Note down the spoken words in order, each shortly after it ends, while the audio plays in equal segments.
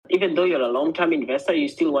even though you're a long-term investor, you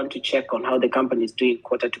still want to check on how the company is doing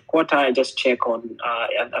quarter to quarter, and just check on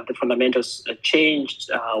have the fundamentals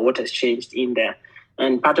changed, what has changed in there.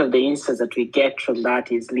 And part of the insights that we get from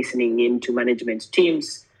that is listening into management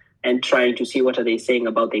teams and trying to see what are they saying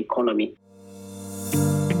about the economy.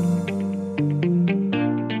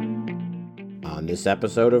 On this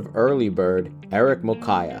episode of Early Bird, Eric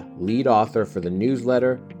Mokaya, lead author for the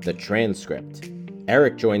newsletter, The Transcript.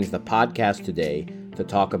 Eric joins the podcast today to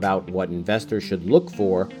talk about what investors should look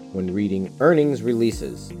for when reading earnings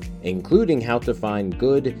releases, including how to find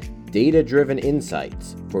good, data-driven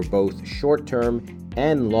insights for both short-term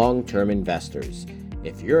and long-term investors.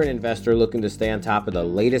 If you're an investor looking to stay on top of the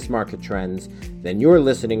latest market trends, then you're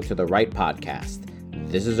listening to the right podcast.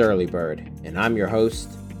 This is Early Bird, and I'm your host,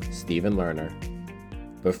 Stephen Lerner.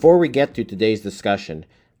 Before we get to today's discussion,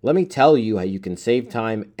 let me tell you how you can save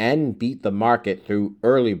time and beat the market through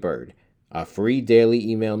Early Bird, a free daily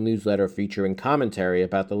email newsletter featuring commentary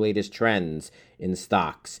about the latest trends in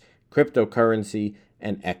stocks, cryptocurrency,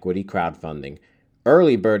 and equity crowdfunding.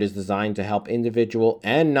 Early Bird is designed to help individual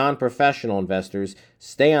and non-professional investors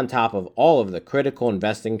stay on top of all of the critical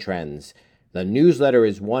investing trends. The newsletter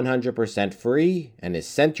is 100% free and is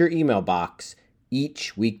sent to your email box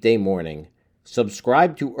each weekday morning.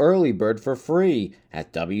 Subscribe to Early Bird for free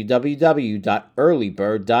at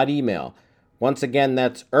www.earlybird.email. Once again,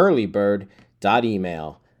 that's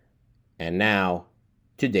earlybird.email. And now,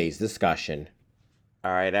 today's discussion.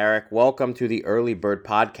 All right, Eric, welcome to the Early Bird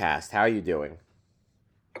podcast. How are you doing?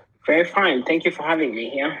 Very fine. Thank you for having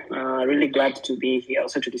me here. Really glad to be here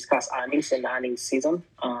also to discuss earnings and earnings season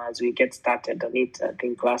as we get started on it, I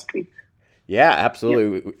think, last week. Yeah,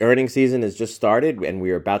 absolutely. Yep. Earnings season has just started, and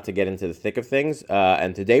we are about to get into the thick of things.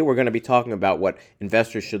 And today we're going to be talking about what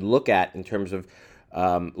investors should look at in terms of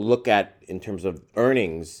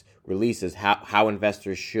earnings releases, how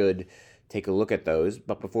investors should take a look at those.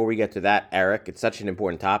 But before we get to that, Eric, it's such an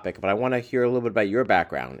important topic, but I want to hear a little bit about your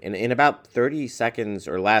background. In about 30 seconds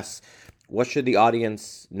or less, what should the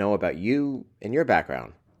audience know about you and your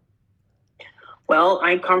background? Well,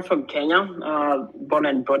 I come from Kenya, born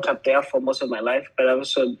and brought up there for most of my life, but I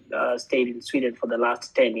also stayed in Sweden for the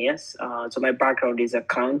last 10 years. So my background is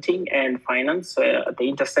accounting and finance. So at the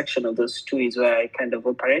intersection of those two is where I kind of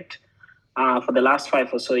operate. For the last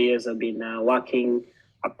 5 or so years, I've been working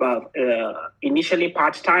initially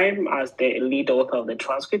part-time as the lead author of the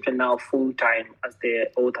transcript, and now full-time as the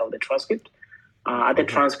author of the transcript. At the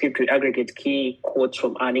transcript, we aggregate key quotes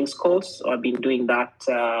from earnings calls. So I've been doing that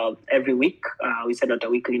every week. We send out a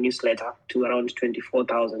weekly newsletter to around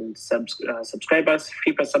 24,000 subscribers,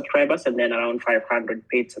 free subscribers, and then around 500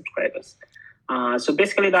 paid subscribers. So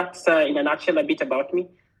basically, that's in a nutshell a bit about me.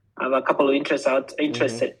 I have a couple of interests out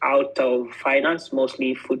of finance,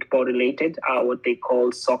 mostly football related, what they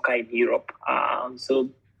call soccer in Europe. So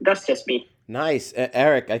that's just me. Nice.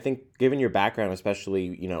 Eric, I think given your background,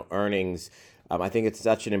 especially, earnings, I think it's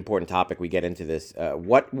such an important topic. We get into this.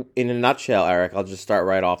 What, in a nutshell, Eric, I'll just start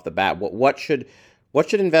right off the bat. What should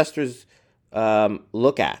investors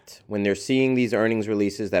look at when they're seeing these earnings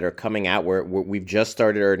releases that are coming out? We've just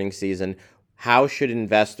started earnings season. How should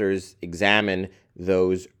investors examine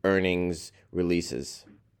those earnings releases?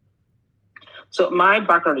 So my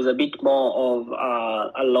background is a bit more of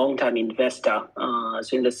a long-term investor.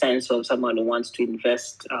 So in the sense of someone who wants to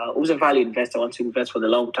invest, who's a value investor, wants to invest for the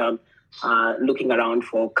long term, looking around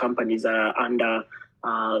for companies that are under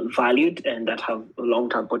valued and that have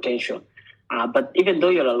long-term potential. But even though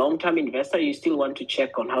you're a long-term investor, you still want to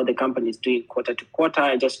check on how the company is doing quarter to quarter,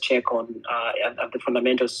 and just check on have the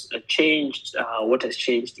fundamentals changed, what has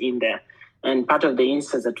changed in there. And part of the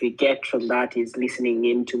insights that we get from that is listening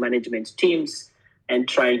into management teams and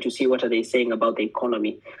trying to see what are they saying about the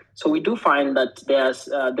economy. So we do find that there's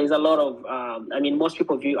a lot of, most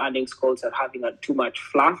people view earnings calls as having too much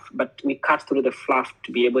fluff, but we cut through the fluff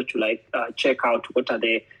to be able to check out what are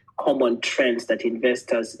the common trends that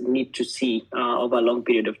investors need to see over a long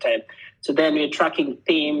period of time. So then we're tracking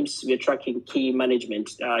themes, we're tracking key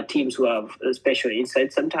management teams who have special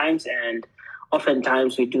insights sometimes, and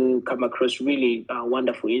oftentimes we do come across really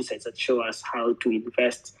wonderful insights that show us how to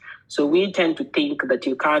invest. So we tend to think that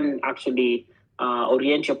you can actually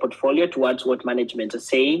orient your portfolio towards what management are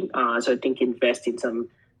saying. So I think invest in some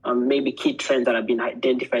maybe key trends that have been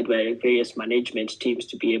identified by various management teams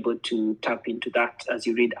to be able to tap into that as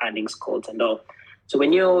you read earnings calls and all. So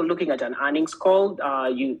when you're looking at an earnings call,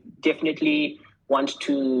 you definitely want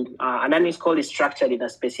to, an earnings call is structured in a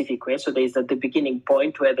specific way. So there's at the beginning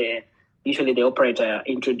point where usually the operator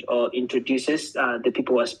introduces the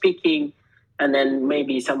people who are speaking. And then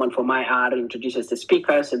maybe someone from IR introduces the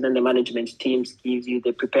speakers, and then the management teams gives you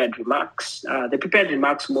the prepared remarks. The prepared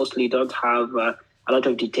remarks mostly don't have a lot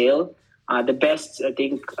of detail. The best, I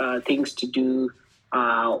think, things to do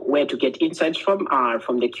where to get insights from are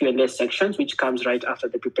from the Q&A sections, which comes right after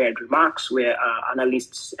the prepared remarks, where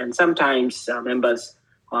analysts and sometimes members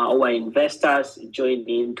or investors join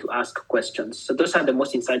in to ask questions. So those are the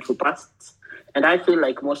most insightful parts. And I feel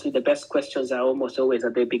like mostly the best questions are almost always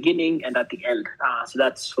at the beginning and at the end. So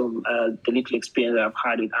that's from the little experience I've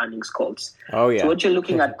had with earnings calls. Oh yeah. So what you're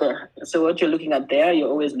looking at there, you're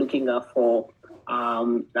always looking for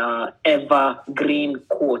evergreen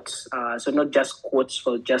quotes. So not just quotes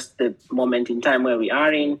for just the moment in time where we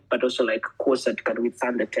are in, but also like quotes that can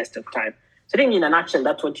withstand the test of time. So I think in a nutshell,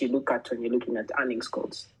 that's what you look at when you're looking at earnings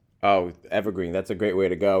calls. Oh, evergreen. That's a great way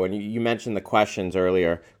to go. And you mentioned the questions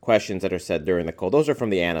earlier, questions that are said during the call. Those are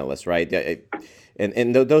from the analysts, right?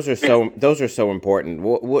 Those are so important.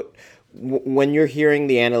 When you're hearing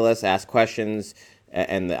the analysts ask questions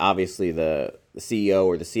and obviously the CEO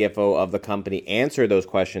or the CFO of the company answer those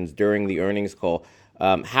questions during the earnings call,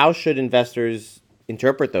 how should investors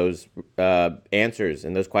interpret those answers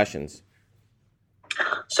and those questions?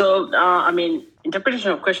 So,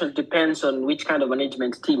 interpretation of questions depends on which kind of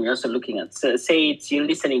management team you're also looking at. So, say you're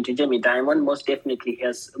listening to Jamie Dimon, most definitely he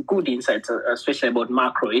has good insights, especially about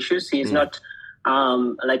macro issues. He's not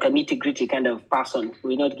like a nitty-gritty kind of person. He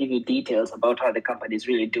will not give you details about how the company is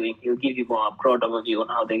really doing. He'll give you more a broad overview on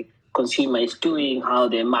how the consumer is doing, how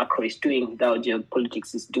the macro is doing, how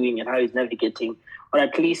geopolitics is doing, and how he's navigating, or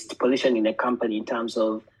at least positioning the company in terms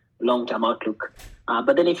of long-term outlook.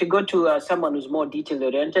 But then if you go to someone who's more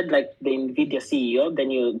detail-oriented, like the NVIDIA CEO, then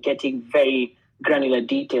you're getting very granular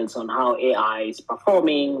details on how AI is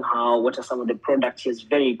performing, what are some of the products. He has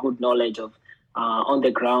very good knowledge of on the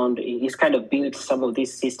ground. He's kind of built some of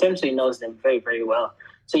these systems, so he knows them very, very well.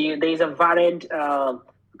 So there's a varied I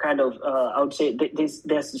would say there's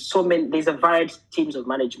a varied teams of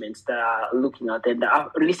management that are looking at it.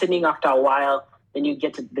 Listening after a while, then you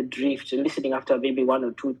get the drift. Listening after maybe 1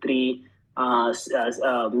 or 2, 3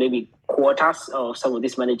 maybe quarters of some of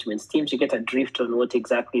these management teams, you get a drift on what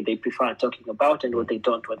exactly they prefer talking about and what they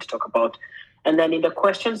don't want to talk about. And then in the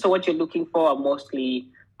questions, so what you're looking for are mostly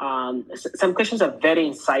some questions are very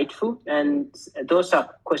insightful, and those are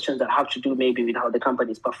questions that have to do maybe with how the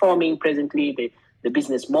company is performing presently, the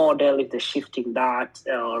business model, if they're shifting that,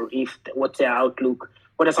 or what's their outlook,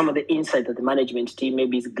 what are some of the insights that the management team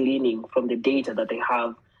maybe is gleaning from the data that they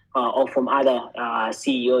have, or from other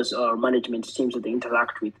CEOs or management teams that they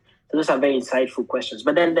interact with. So those are very insightful questions.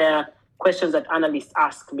 But then there are questions that analysts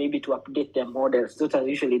ask maybe to update their models. Those are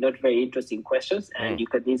usually not very interesting questions, and you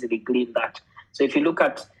can easily glean that. So if you look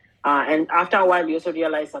at, and after a while, you also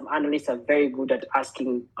realize some analysts are very good at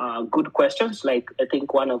asking good questions. Like I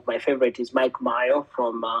think one of my favorite is Mike Mayo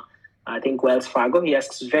from I think Wells Fargo. He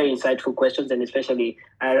asks very insightful questions, and especially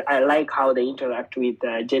I like how they interact with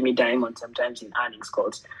Jamie Dimon sometimes in earnings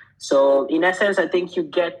calls. So in essence, I think you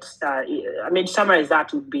get, summarize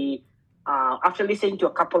that would be, after listening to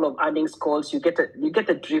a couple of earnings calls, you get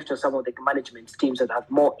the drift of some of the management teams that have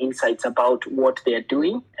more insights about what they're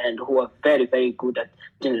doing and who are very, very good at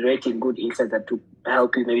generating good insights that to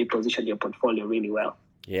help you maybe position your portfolio really well.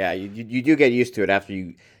 Yeah, you do get used to it after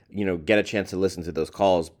you get a chance to listen to those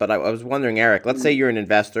calls. But I was wondering, Eric, let's say you're an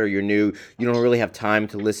investor, you're new, you don't really have time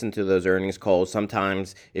to listen to those earnings calls.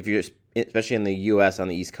 Sometimes if you're, especially in the U.S. on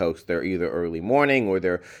the East Coast, they're either early morning or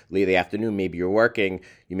they're late the afternoon. Maybe you're working.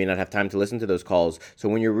 You may not have time to listen to those calls. So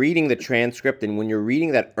when you're reading the transcript and when you're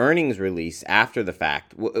reading that earnings release after the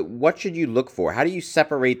fact, what should you look for? How do you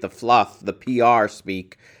separate the fluff, the PR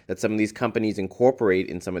speak that some of these companies incorporate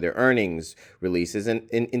in some of their earnings releases and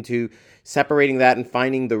into separating that and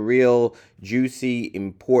finding the real juicy,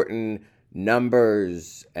 important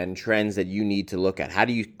numbers and trends that you need to look at? How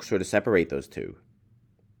do you sort of separate those two?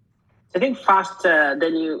 I think first,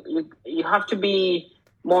 then you have to be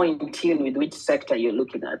more in tune with which sector you're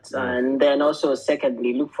looking at. And then also,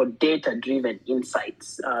 secondly, look for data-driven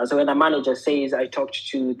insights. So when a manager says, I talked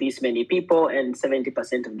to this many people and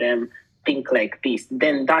 70% of them think like this,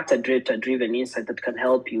 then that's a data-driven insight that can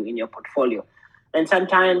help you in your portfolio. And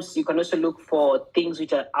sometimes you can also look for things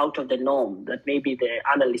which are out of the norm that maybe the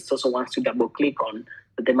analyst also wants to double-click on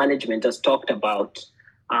that the management has talked about.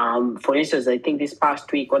 For instance, I think this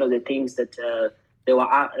past week, one of the things that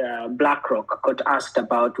BlackRock got asked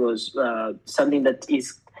about was something that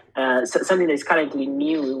is currently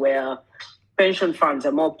new, where pension funds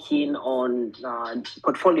are more keen on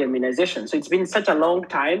portfolio immunization. So it's been such a long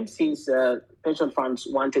time since pension funds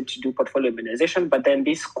wanted to do portfolio immunization, but then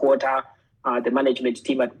this quarter, the management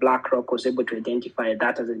team at BlackRock was able to identify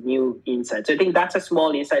that as a new insight. So I think that's a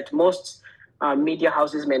small insight. Most media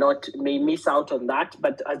houses may miss out on that,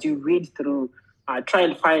 but as you read through, try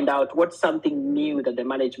and find out what's something new that the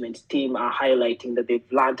management team are highlighting that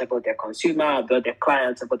they've learned about their consumer, about their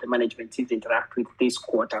clients, about the management teams interact with this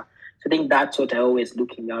quarter. So I think that's what I'm always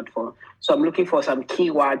looking out for. So I'm looking for some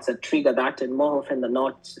keywords that trigger that, and more often than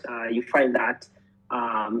not, you find that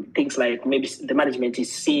things like maybe the management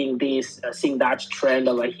is seeing this, seeing that trend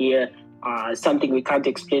over here, something we can't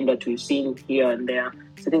explain that we've seen here and there.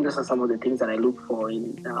 So I think those are some of the things that I look for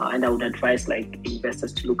in, and I would advise like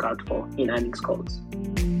investors to look out for in earnings calls.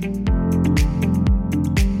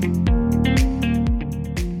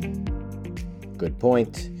 Good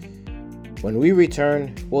point. When we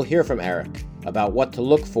return, we'll hear from Eric about what to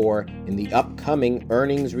look for in the upcoming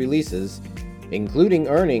earnings releases, including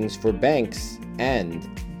earnings for banks and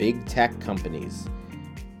big tech companies.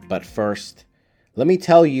 But first, let me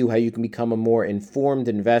tell you how you can become a more informed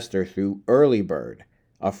investor through Early Bird,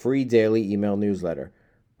 a free daily email newsletter.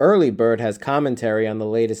 Early Bird has commentary on the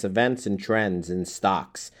latest events and trends in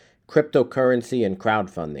stocks, cryptocurrency, and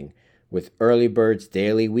crowdfunding. With Early Bird's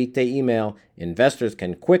daily weekday email, investors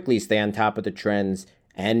can quickly stay on top of the trends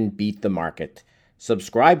and beat the market.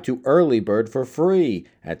 Subscribe to Early Bird for free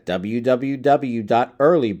at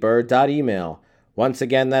www.earlybird.email. Once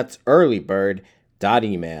again, that's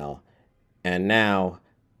earlybird.email. And now,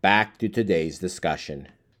 back to today's discussion.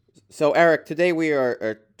 So, Eric, today we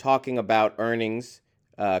are talking about earnings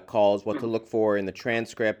calls, what to look for in the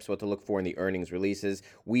transcripts, what to look for in the earnings releases.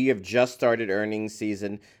 We have just started earnings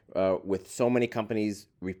season with so many companies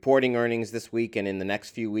reporting earnings this week and in the next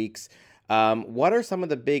few weeks. What are some of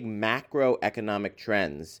the big macroeconomic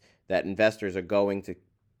trends that investors are going to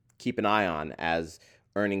keep an eye on as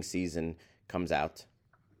earnings season comes out?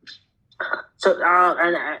 So,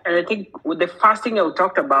 and I think with the first thing I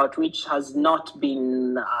talked about, which has not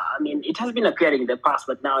been, it has been appearing in the past,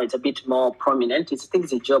 but now it's a bit more prominent. It's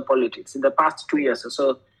things in geopolitics. In the past 2 years or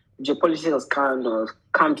so, geopolitics has kind of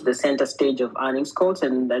come to the center stage of earnings calls.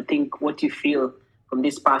 And I think what you feel from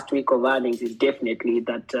this past week of earnings is definitely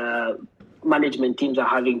that management teams are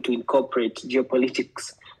having to incorporate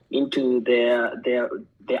geopolitics into their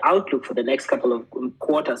outlook for the next couple of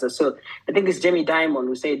quarters or so. I think it's Jamie Dimon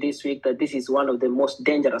who said this week that this is one of the most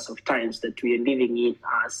dangerous of times that we are living in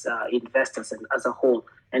as investors and as a whole.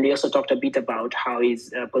 And he also talked a bit about how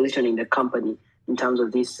he's positioning the company in terms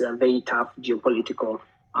of this very tough geopolitical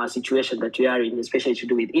situation that we are in, especially to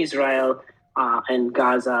do with Israel and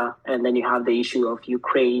Gaza. And then you have the issue of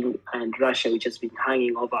Ukraine and Russia, which has been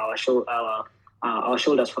hanging over our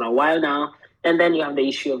shoulders for a while now. And then you have the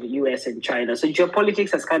issue of the US and China. So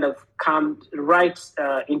geopolitics has kind of come right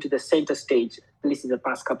into the center stage, at least in the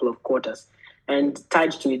past couple of quarters. And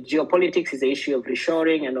tied to it, geopolitics is the issue of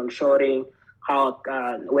reshoring and onshoring, how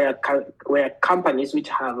where companies which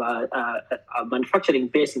have a manufacturing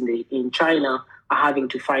base in China are having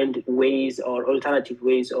to find ways or alternative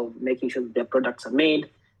ways of making sure that their products are made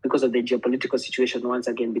because of the geopolitical situation, once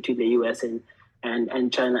again, between the US and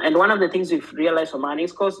China. And one of the things we've realized from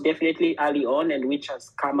earnings calls, definitely early on, and which has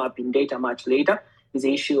come up in data much later, is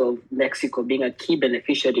the issue of Mexico being a key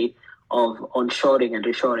beneficiary of onshoring and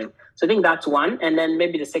reshoring. So I think that's one. And then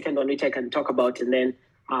maybe the second one, which I can talk about, and then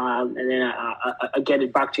I'll get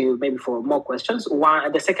it back to you maybe for more questions.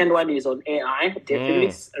 The second one is on AI.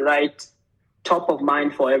 Definitely right top of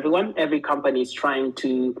mind for everyone. Every company is trying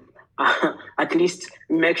to at least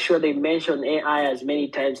make sure they mention AI as many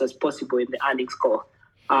times as possible in the earnings call.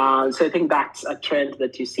 So I think that's a trend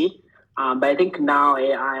that you see. But I think now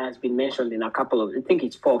AI has been mentioned in I think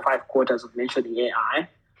it's 4 or 5 quarters of mentioning AI.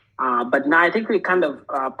 But now I think we kind of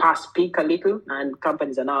past peak a little, and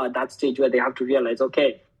companies are now at that stage where they have to realize,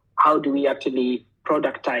 okay, how do we actually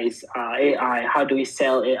productize AI? How do we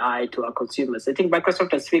sell AI to our consumers? I think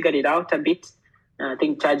Microsoft has figured it out a bit. I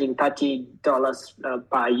think charging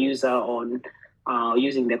 $30 per user on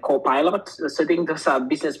using the Copilot. So I think those are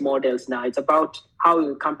business models now. It's about how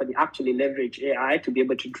will company actually leverage AI to be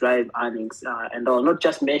able to drive earnings and all, not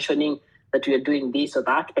just mentioning that we are doing this or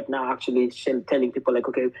that, but now actually telling people like,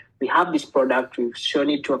 okay, we have this product, we've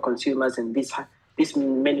shown it to our consumers, and this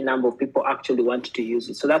many number of people actually want to use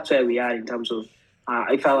it. So that's where we are in terms of,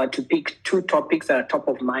 if I were to pick 2 topics that are top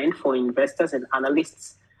of mind for investors and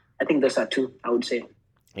analysts, I think those are 2, I would say.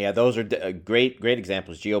 Yeah, those are great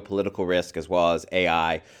examples. Geopolitical risk as well as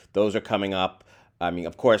AI. Those are coming up. I mean,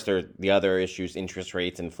 of course, there are the other issues, interest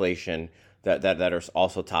rates, inflation, that are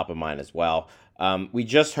also top of mind as well. We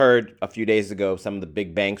just heard a few days ago some of the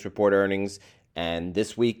big banks report earnings, and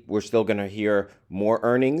this week we're still going to hear more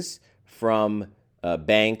earnings from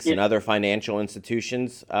banks and other financial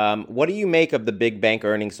institutions. What do you make of the big bank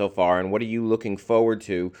earnings so far, and what are you looking forward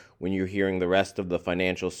to when you're hearing the rest of the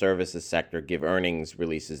financial services sector give earnings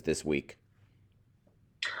releases this week?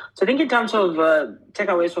 So I think in terms of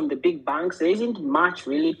takeaways from the big banks, there isn't much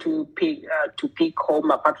really to pick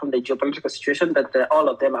home apart from the geopolitical situation that all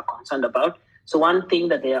of them are concerned about. So one thing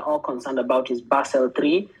that they are all concerned about is Basel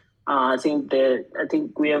III. I think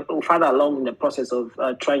we are further along in the process of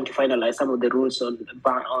trying to finalize some of the rules on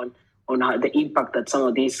the impact that some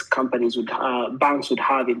of these companies banks would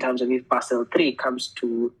have in terms of if Basel III comes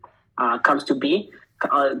to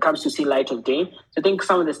see light of day. So I think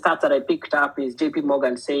some of the stats that I picked up is JP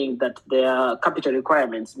Morgan saying that their capital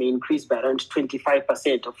requirements may increase by around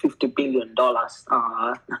 25% or $50 billion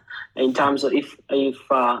in terms of if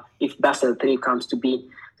Basel III comes to be.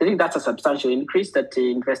 I think that's a substantial increase that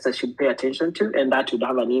investors should pay attention to, and that would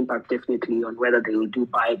have an impact definitely on whether they will do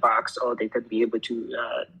buybacks or they could be able to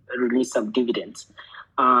release some dividends.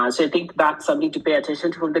 So I think that's something to pay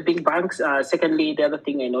attention to from the big banks. Secondly, the other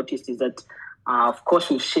thing I noticed is that, of course,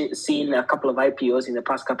 we've seen a couple of IPOs in the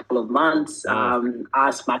past couple of months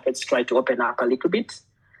as markets try to open up a little bit.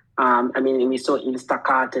 We saw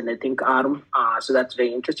Instacart and I think ARM, so that's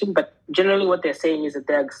very interesting. But generally what they're saying is that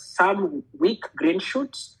there are some weak green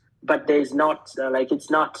shoots, but there's not, it's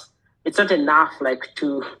not enough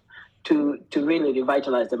to really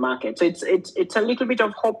revitalize the market. So it's a little bit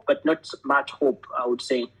of hope, but not much hope, I would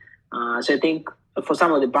say. So I think for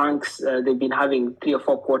some of the banks, they've been having 3 or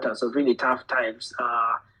 4 quarters of really tough times,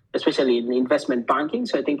 especially in investment banking.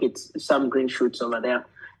 So I think it's some green shoots over there.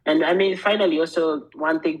 And finally, also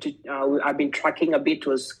one thing I've been tracking a bit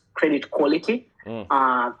was credit quality.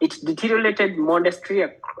 It's deteriorated modestly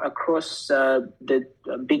across the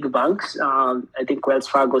big banks. I think Wells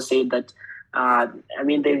Fargo said that,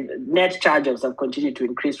 the net charge-offs have continued to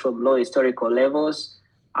increase from low historical levels.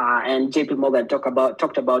 And JP Morgan talked about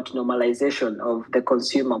normalization of the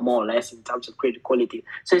consumer more or less in terms of credit quality.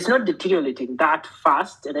 So it's not deteriorating that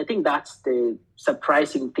fast. And I think that's the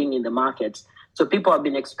surprising thing in the markets. So people have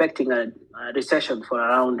been expecting a recession for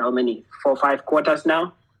around 4 or 5 quarters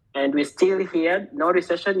now. And we're still here. No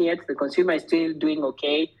recession yet. The consumer is still doing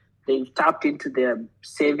okay. They've tapped into their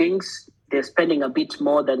savings. They're spending a bit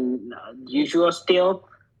more than usual still.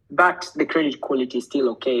 But the credit quality is still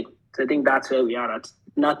okay. So I think that's where we are at.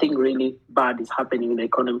 Nothing really bad is happening in the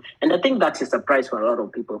economy. And I think that's a surprise for a lot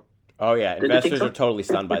of people. Oh, yeah. Investors are totally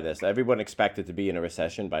stunned by this. Everyone expected to be in a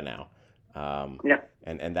recession by now. And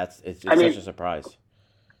it's such a surprise.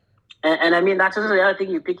 And that's also the other thing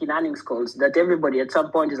you pick in earnings calls, that everybody at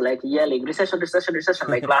some point is yelling, recession,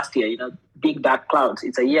 like last year, big dark clouds.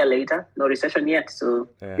 It's a year later, no recession yet. So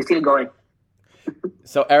It's still going.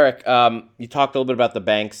 So, Eric, you talked a little bit about the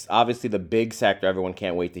banks. Obviously, the big sector everyone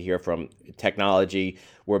can't wait to hear from, technology.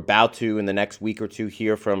 We're about to, in the next week or two,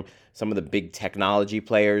 hear from some of the big technology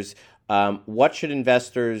players. What should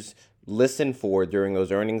investors listen for during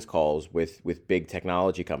those earnings calls with big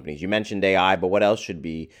technology companies? You mentioned AI, but what else should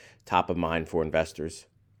be top of mind for investors?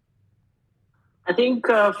 I think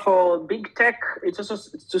for big tech, it's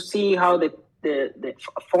also to see how the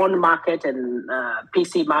phone market and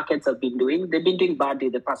PC markets have been doing. They've been doing badly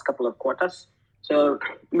the past couple of quarters. So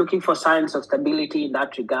looking for signs of stability in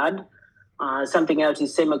that regard. Something else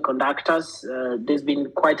is semiconductors. There's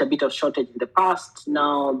been quite a bit of shortage in the past.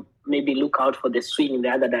 Now maybe look out for the swing in the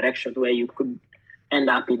other direction where you could end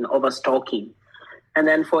up in overstocking. And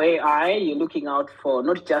then for AI, you're looking out for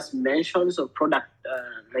not just mentions of product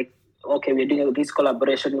we're doing this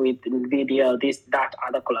collaboration with NVIDIA, that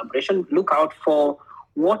other collaboration. Look out for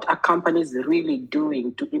what are companies really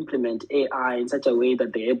doing to implement AI in such a way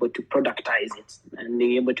that they're able to productize it and they're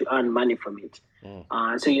able to earn money from it.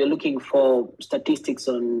 So you're looking for statistics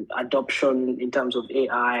on adoption in terms of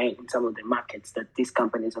AI in some of the markets that these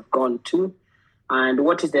companies have gone to. And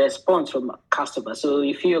what is the response from customers? So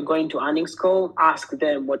if you're going to earnings call, ask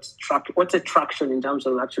them what's the traction in terms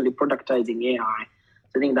of actually productizing AI.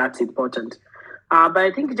 I think that's important. But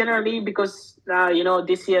I think generally because,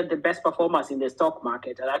 this year the best performers in the stock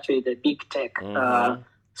market are actually the big tech.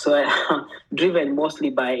 Driven mostly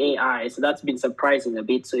by AI. So that's been surprising a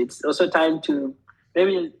bit. So it's also time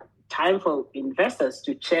for investors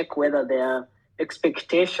to check whether their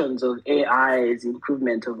expectations of AI's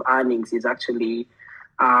improvement of earnings is actually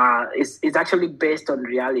based on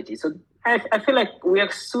reality. So I feel like we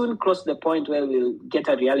are soon close to the point where we'll get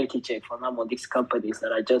a reality check for some of these companies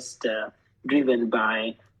that are just driven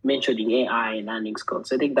by mentioning AI in earnings calls.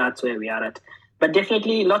 So I think that's where we are at. But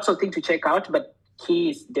definitely lots of things to check out, but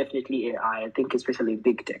key is definitely AI, I think, especially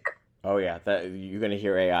big tech. Oh yeah, you're going to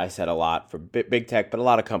hear AI said a lot for big tech, but a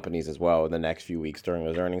lot of companies as well in the next few weeks during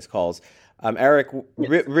those earnings calls. Eric,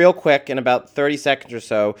 Yes. real quick, in about 30 seconds or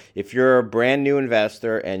so, if you're a brand new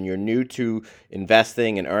investor and you're new to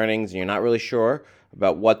investing and earnings and you're not really sure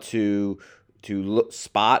about what to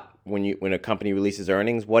spot when a company releases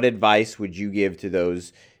earnings, what advice would you give to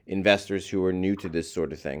those investors who are new to this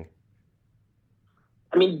sort of thing?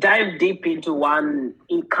 I mean, dive deep into one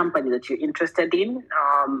company that you're interested in.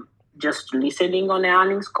 Just listening on the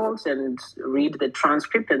earnings calls and read the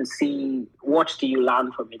transcript and see what do you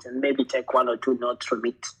learn from it, and maybe take one or two notes from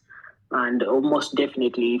it. And most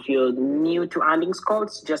definitely, if you're new to earnings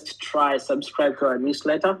calls, just try subscribe to our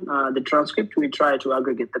newsletter. The transcript, we try to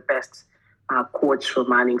aggregate the best quotes from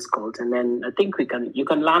earnings calls, and then I think you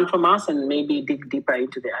can learn from us and maybe dig deeper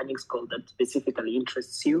into the earnings call that specifically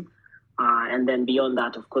interests you. And then beyond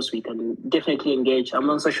that, of course, we can definitely engage. I'm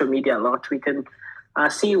on social media a lot. We can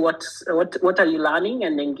see what are you learning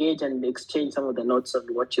and engage and exchange some of the notes on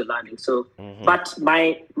what you're learning. So, but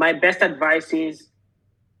my best advice is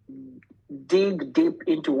dig deep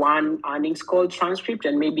into one earnings call transcript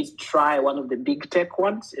and maybe try one of the big tech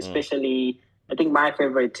ones, especially. I think my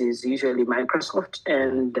favorite is usually Microsoft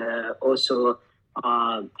and also.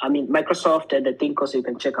 Microsoft, and I think also you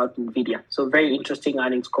can check out NVIDIA. So very interesting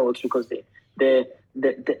earnings calls because the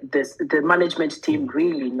management team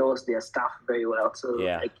really knows their stuff very well. So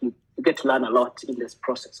you get to learn a lot in this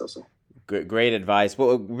process also. Great advice.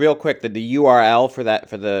 Well, real quick, the URL for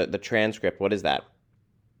the transcript, what is that?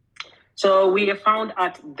 So we are found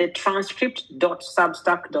at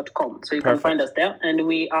thetranscript.substack.com. So you can find us there, and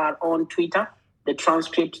we are on Twitter,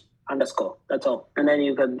 thetranscript_. That's all, and then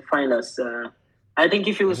you can find us. I think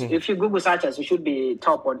if you Google search us, we should be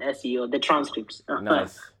top on SEO, the transcripts,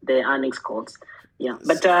 nice. The earnings calls. Yeah,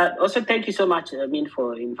 but also thank you so much,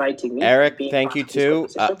 for inviting me. Eric, thank you too.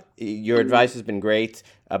 Your advice has been great.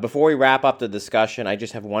 Before we wrap up the discussion, I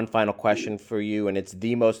just have one final question for you, and it's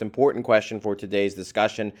the most important question for today's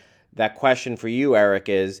discussion. That question for you, Eric,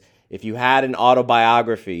 is if you had an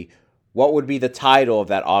autobiography, what would be the title of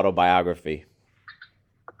that autobiography?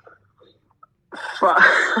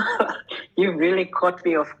 You really caught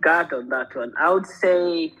me off guard on that one. I would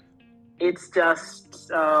say it's just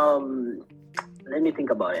let me think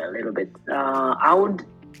about it a little bit. I would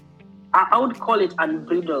call it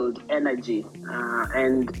unbridled energy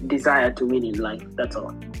and desire to win in life. That's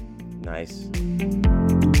all. Nice.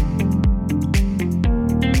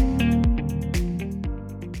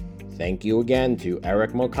 Thank you again to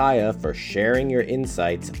Eric Mokaya for sharing your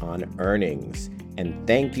insights on earnings. And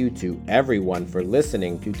thank you to everyone for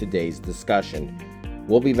listening to today's discussion.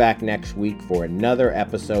 We'll be back next week for another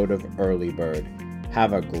episode of Early Bird.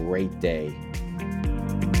 Have a great day.